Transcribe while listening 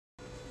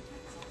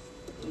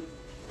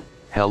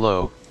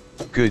Hello,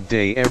 good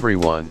day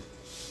everyone.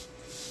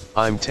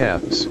 I'm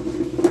Tebs.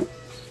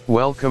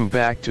 Welcome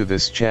back to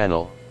this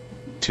channel.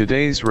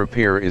 Today's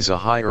repair is a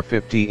higher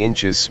 50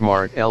 inches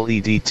smart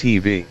LED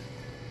TV.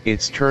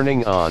 It's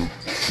turning on,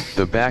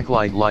 the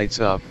backlight lights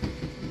up,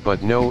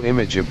 but no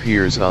image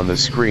appears on the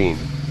screen.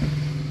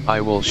 I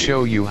will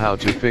show you how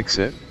to fix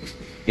it.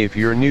 If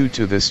you're new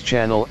to this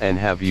channel and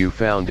have you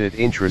found it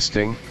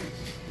interesting,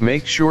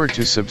 make sure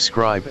to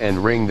subscribe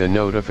and ring the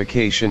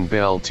notification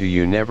bell to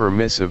you never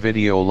miss a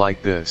video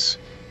like this.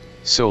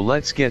 So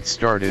let's get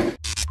started.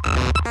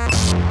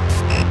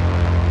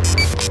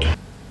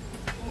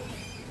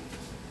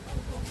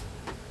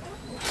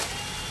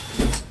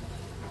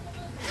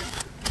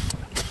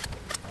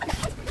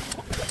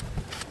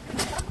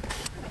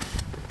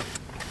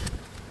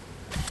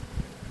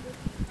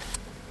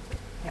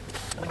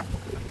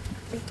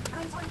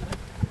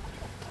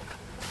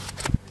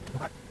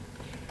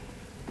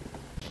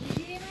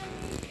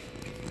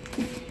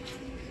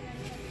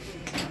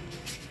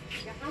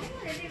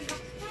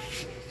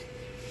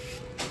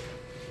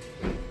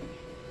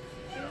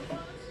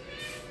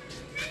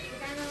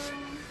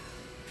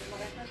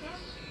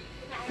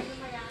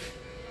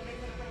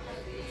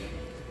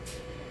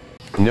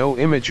 No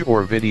image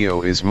or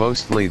video is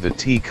mostly the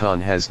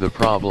T-con has the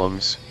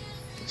problems,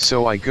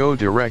 so I go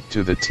direct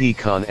to the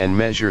T-con and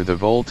measure the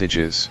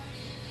voltages.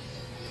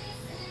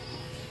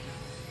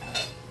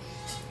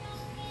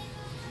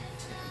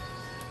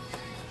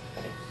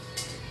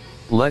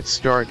 Let's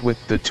start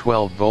with the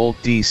 12 volt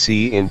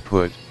DC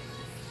input.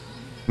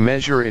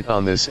 Measure it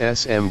on this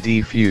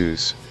SMD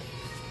fuse.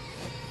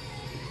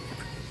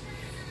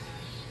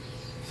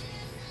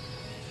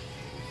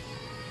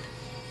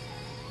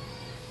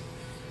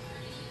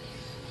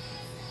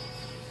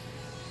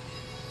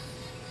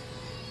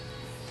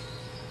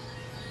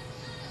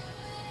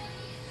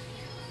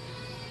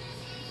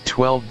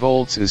 "12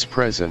 volts is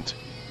present.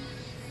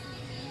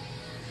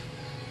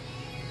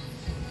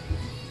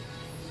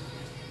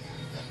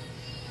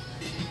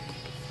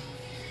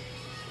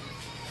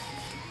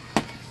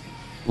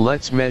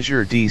 Let's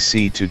measure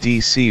DC to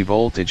DC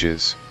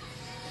voltages.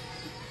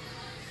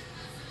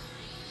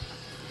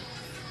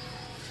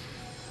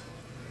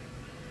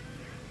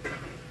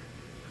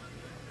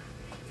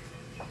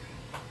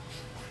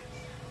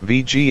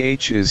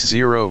 VGH is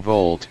 0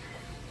 volt.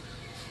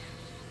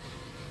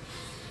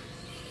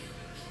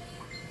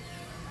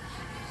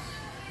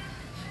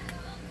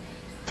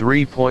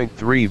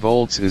 .3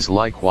 volts is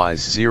likewise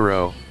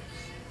 0.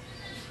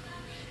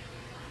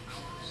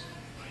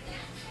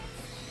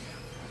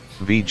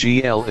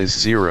 VGL is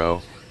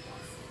 0.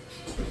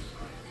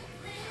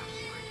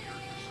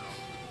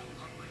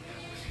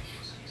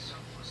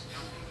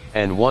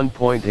 And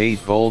 1.8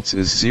 volts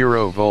is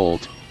 0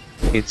 volt.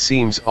 It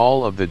seems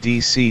all of the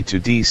DC to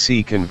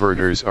DC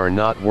converters are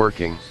not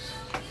working.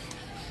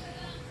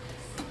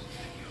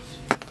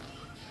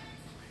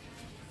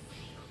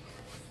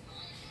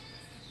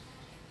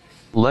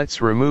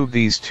 Let's remove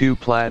these two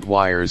flat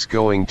wires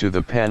going to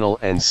the panel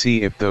and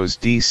see if those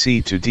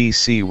DC to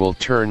DC will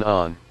turn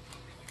on.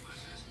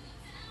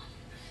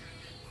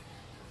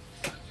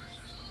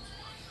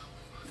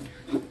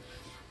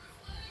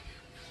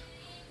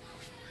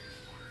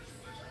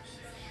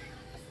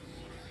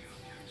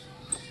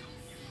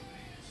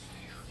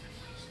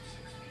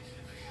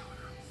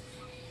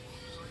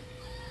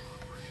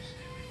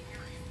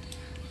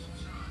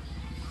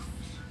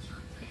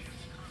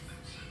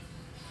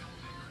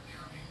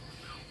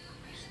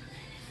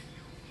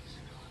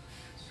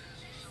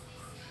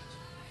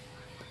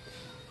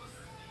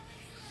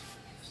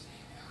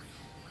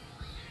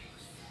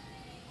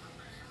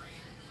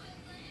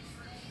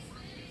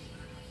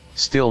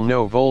 Still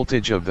no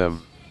voltage of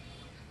them.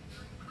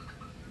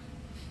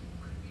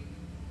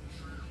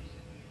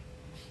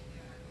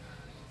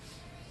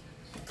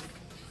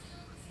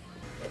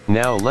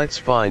 Now let's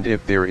find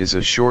if there is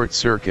a short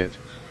circuit.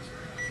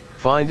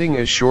 Finding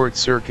a short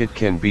circuit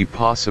can be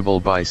possible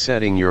by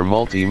setting your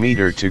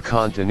multimeter to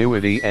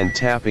continuity and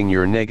tapping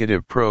your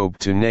negative probe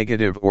to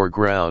negative or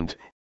ground,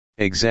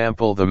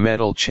 example the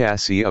metal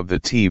chassis of the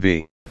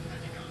TV.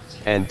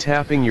 And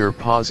tapping your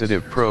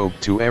positive probe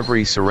to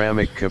every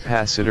ceramic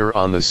capacitor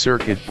on the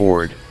circuit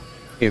board.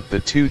 If the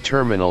two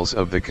terminals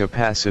of the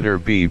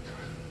capacitor beep,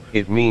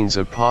 it means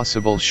a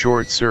possible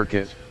short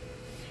circuit.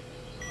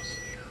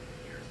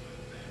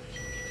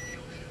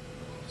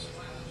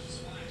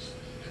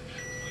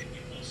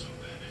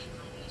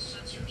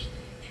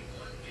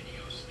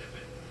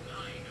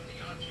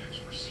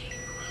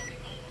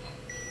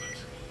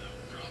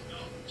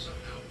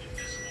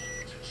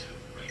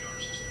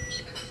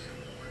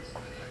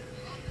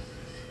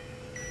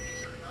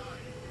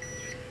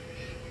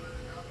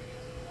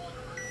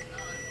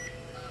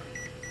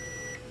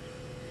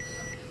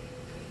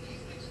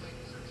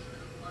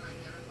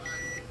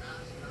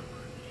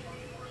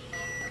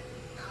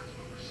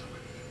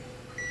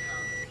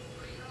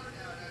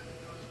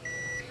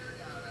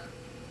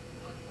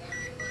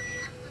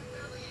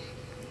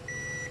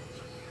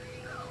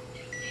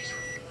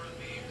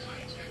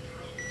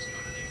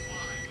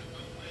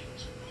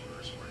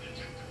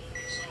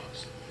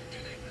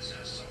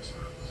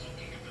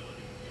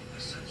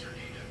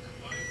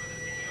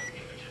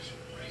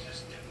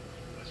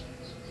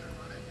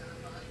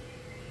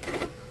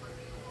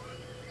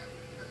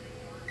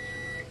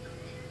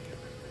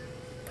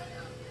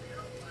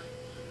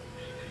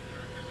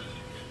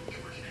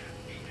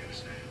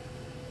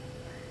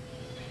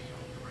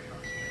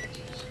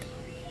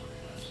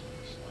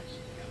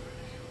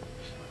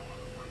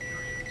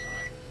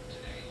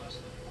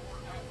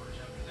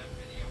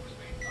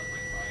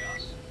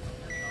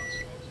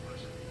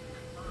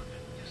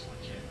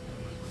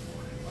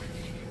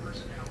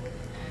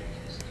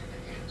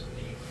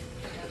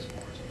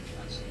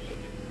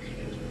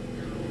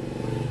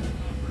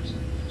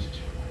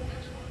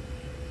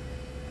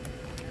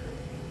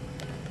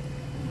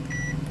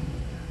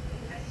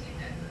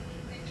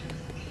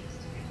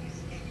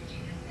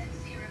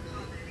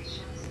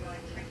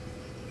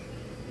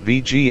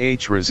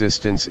 VGH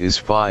resistance is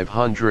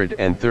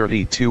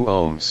 532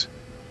 ohms.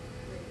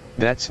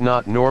 That's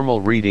not normal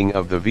reading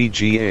of the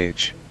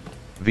VGH.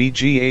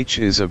 VGH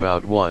is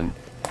about 1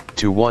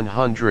 to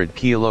 100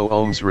 kilo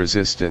ohms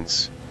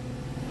resistance.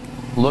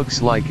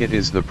 Looks like it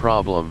is the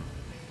problem.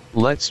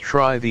 Let's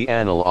try the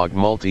analog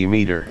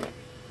multimeter.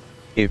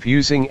 If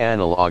using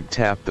analog,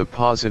 tap the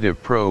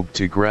positive probe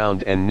to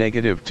ground and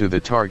negative to the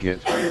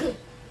target.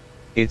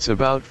 It's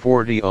about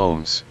 40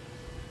 ohms.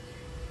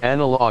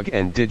 Analog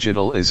and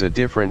digital is a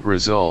different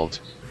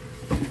result.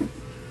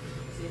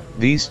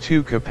 These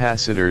two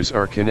capacitors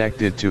are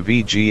connected to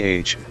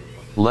VGH.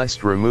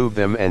 Let's remove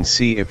them and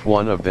see if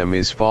one of them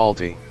is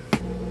faulty.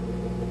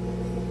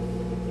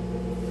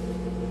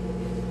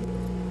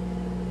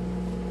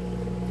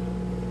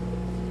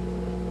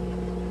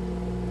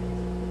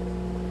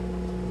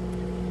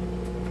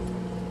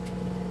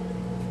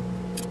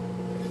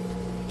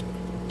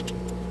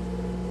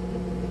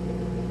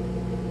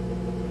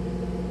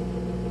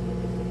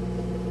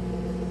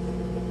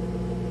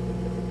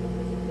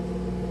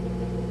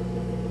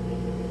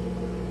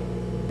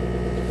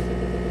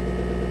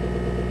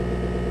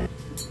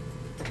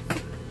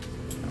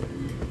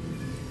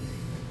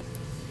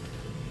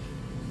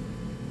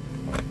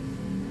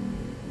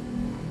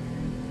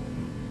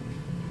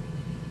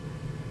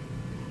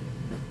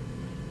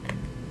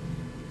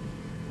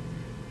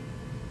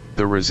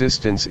 The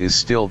resistance is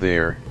still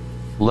there.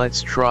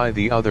 Let's try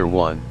the other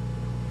one.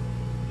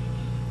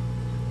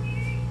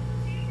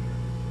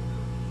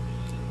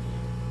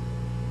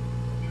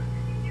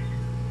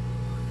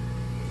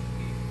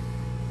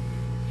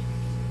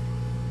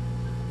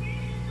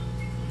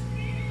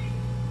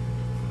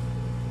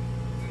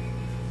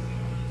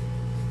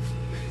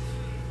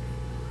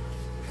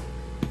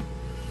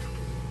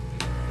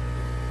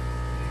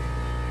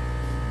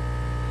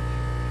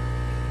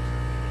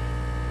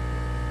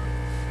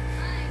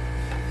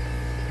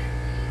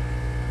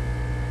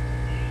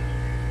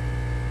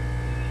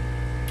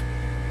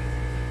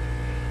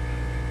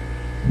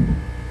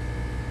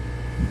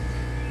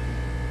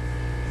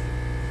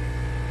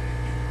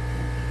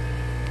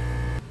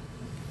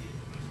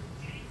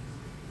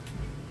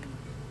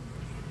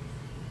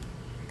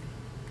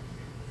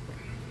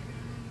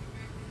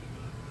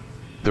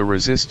 The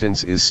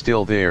resistance is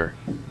still there.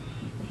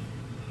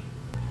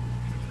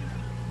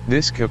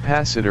 This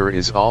capacitor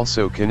is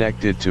also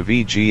connected to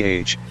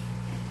VGH.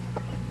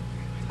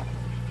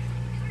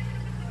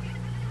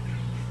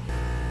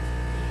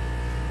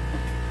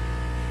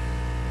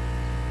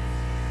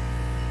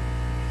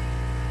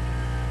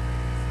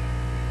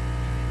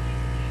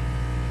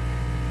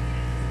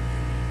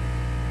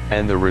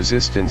 And the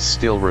resistance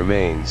still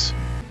remains.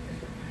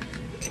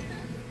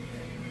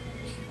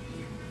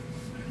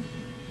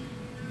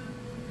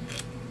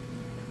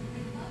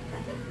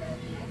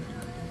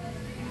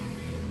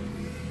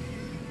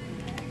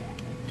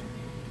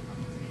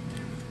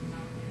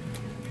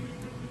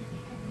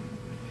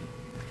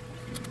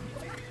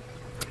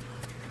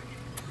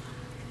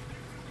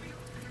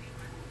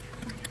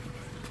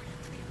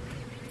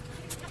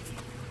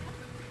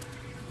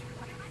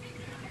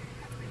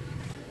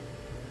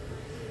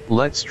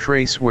 Let's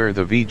trace where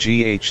the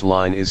VGH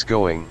line is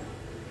going.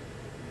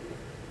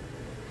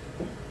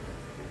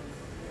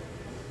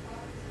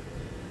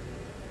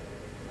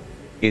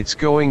 It's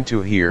going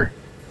to here,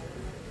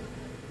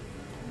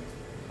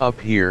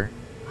 up here,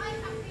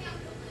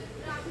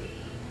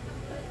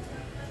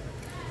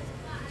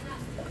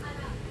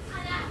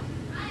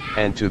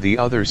 and to the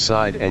other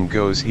side, and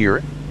goes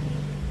here.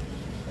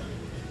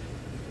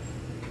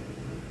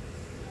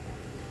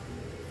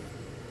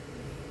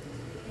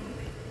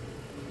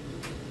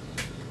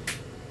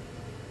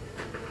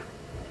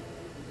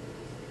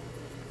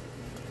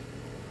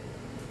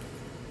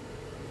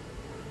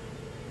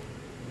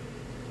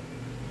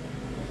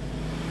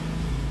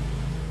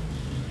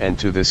 And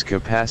to this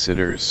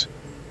capacitors.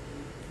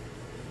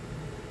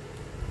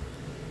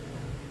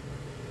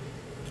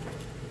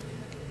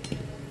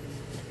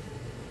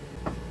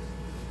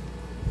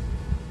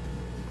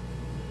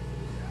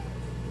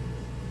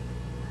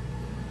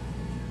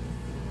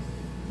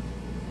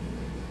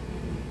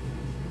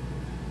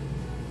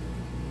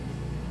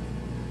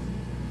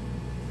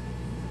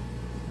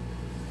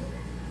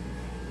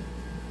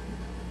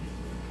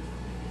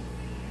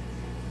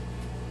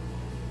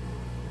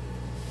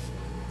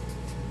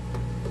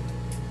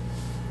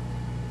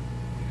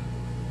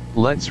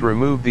 Let's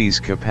remove these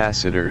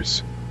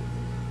capacitors.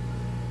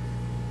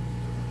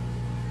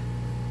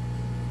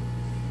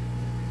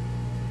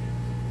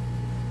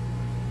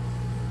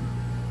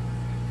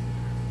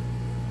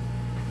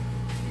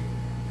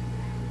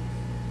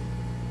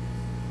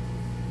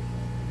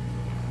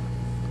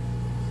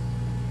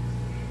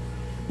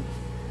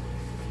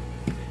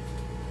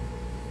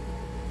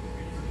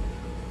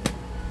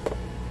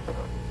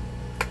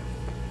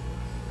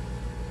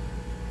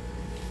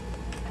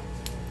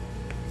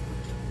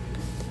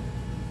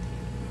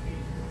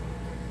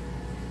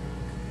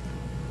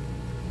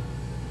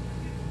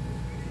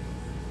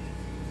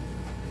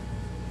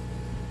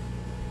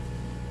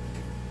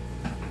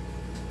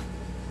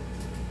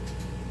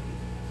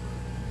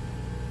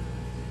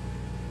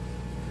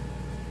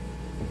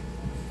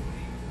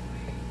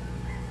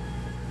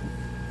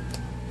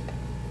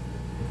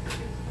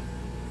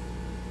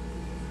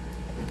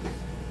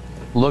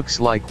 Looks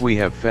like we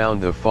have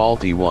found the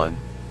faulty one.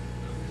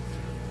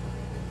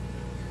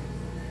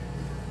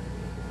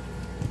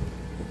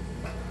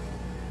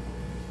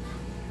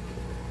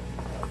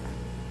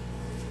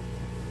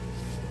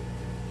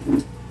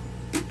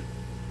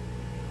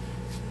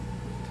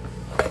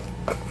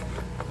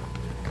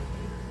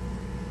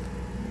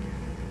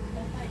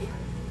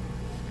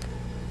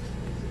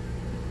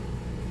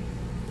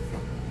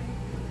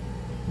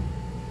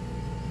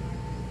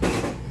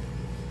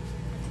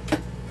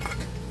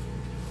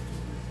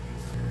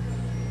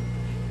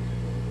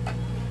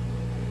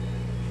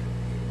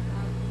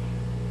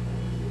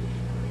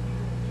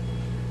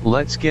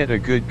 Let's get a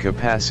good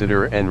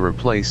capacitor and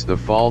replace the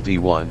faulty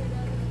one.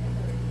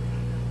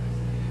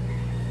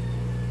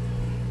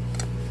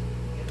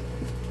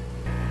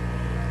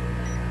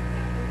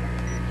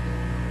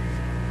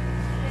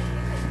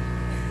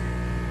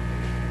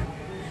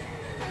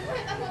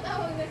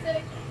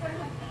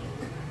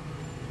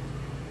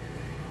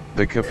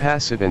 The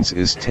capacitance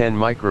is 10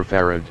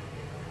 microfarad.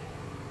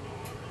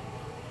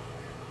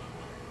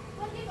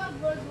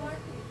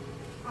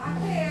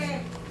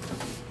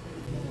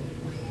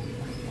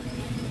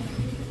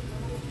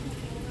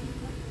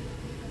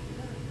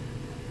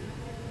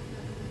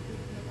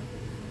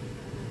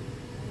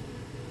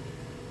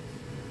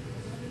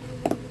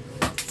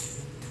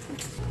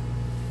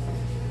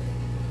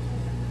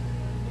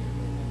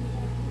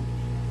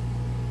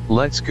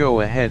 Let's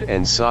go ahead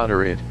and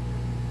solder it.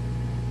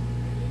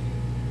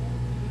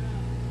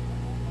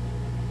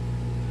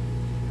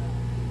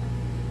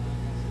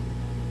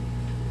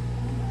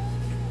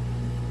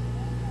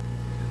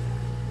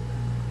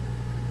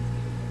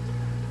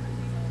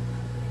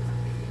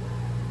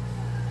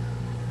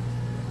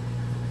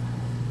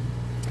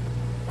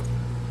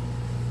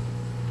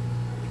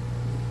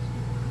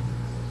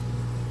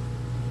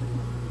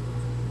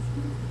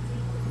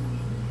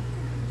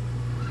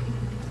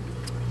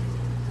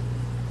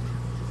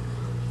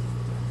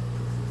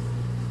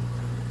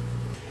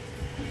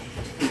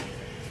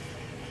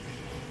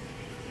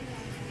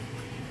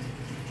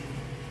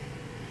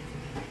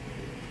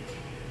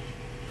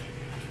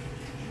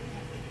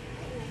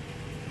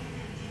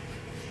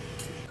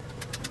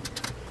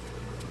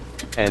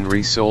 And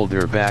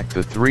resolder back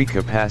the 3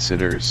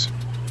 capacitors.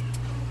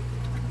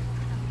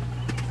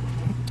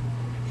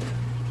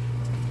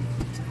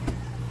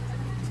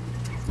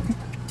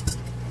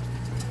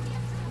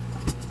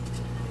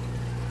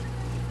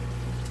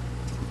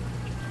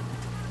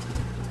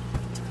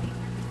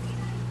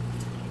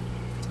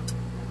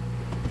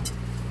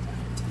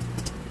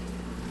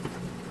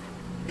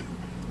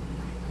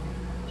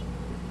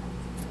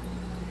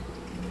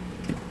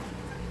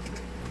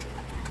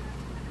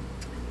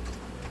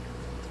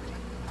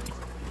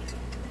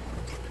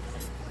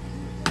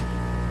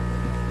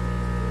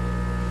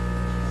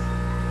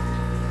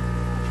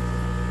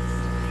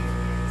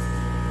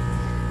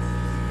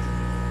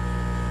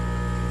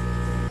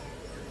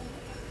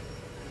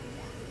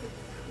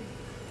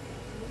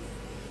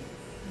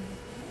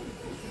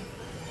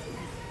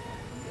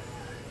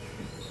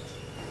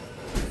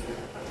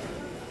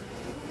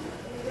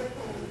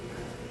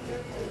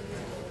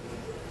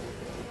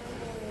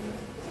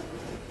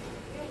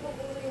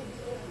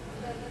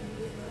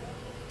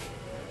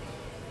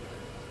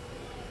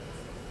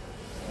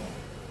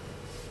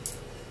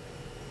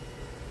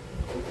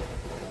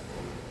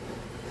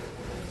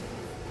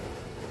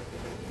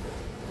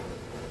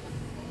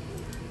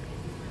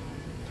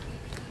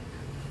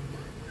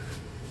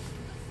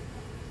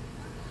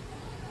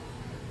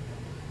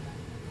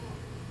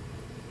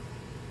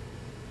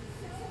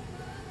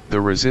 The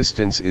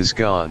resistance is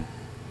gone.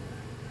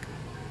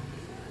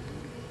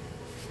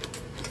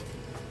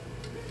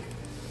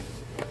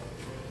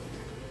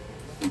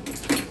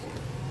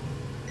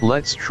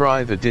 Let's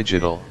try the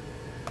digital.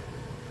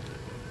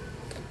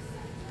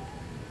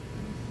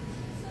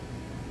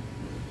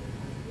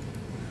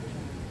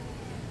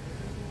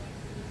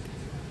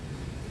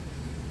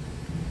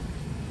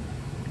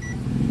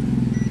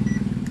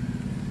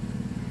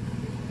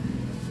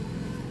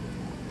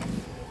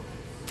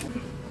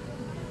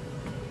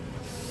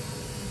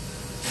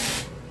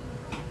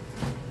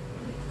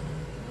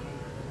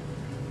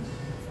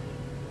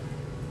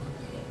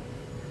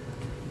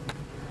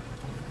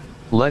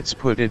 Let's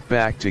put it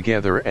back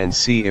together and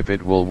see if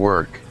it will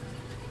work.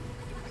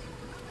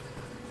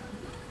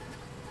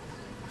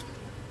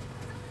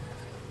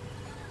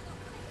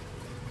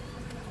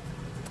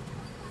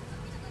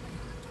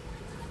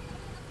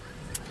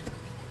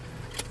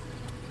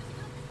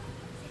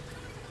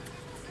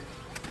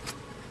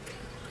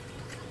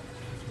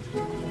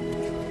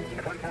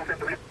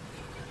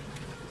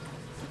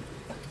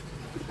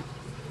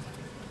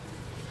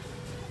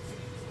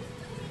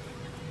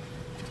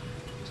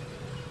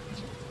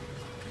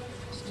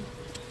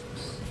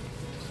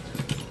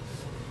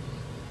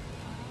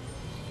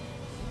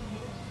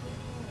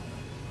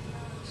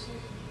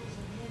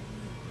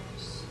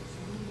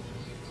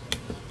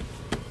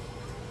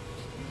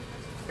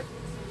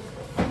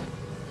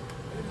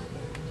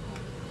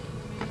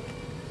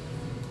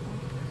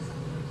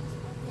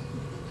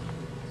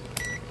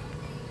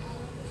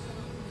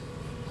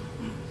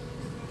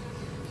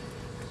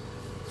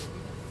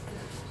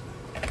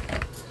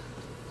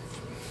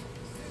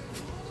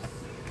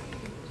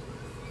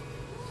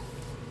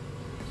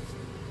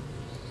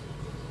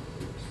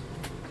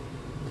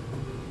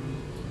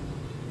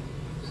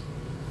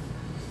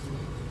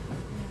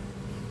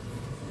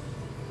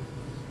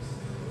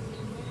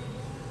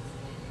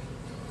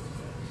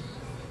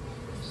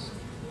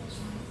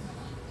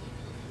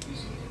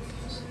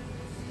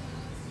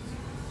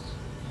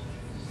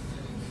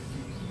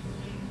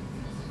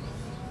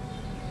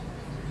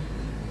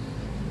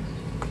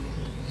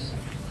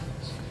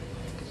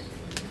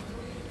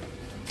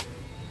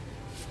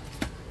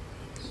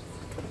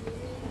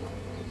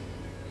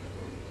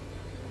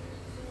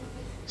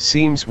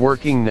 Seems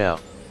working now.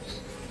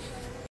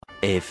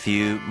 A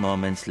few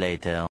moments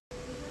later.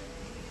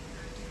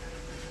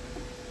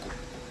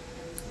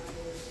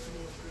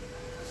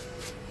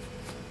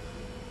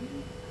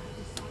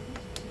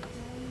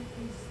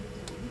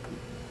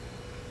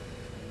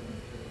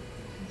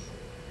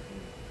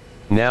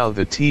 Now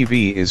the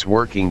TV is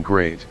working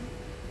great.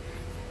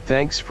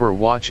 Thanks for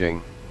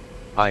watching.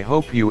 I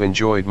hope you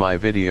enjoyed my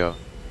video.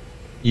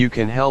 You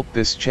can help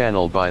this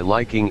channel by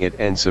liking it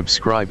and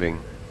subscribing.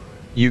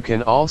 You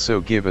can also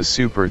give a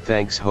super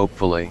thanks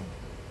hopefully.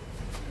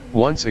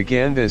 Once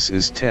again, this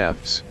is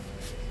Tefs.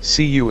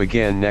 See you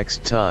again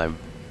next time.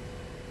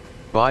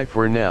 Bye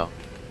for now.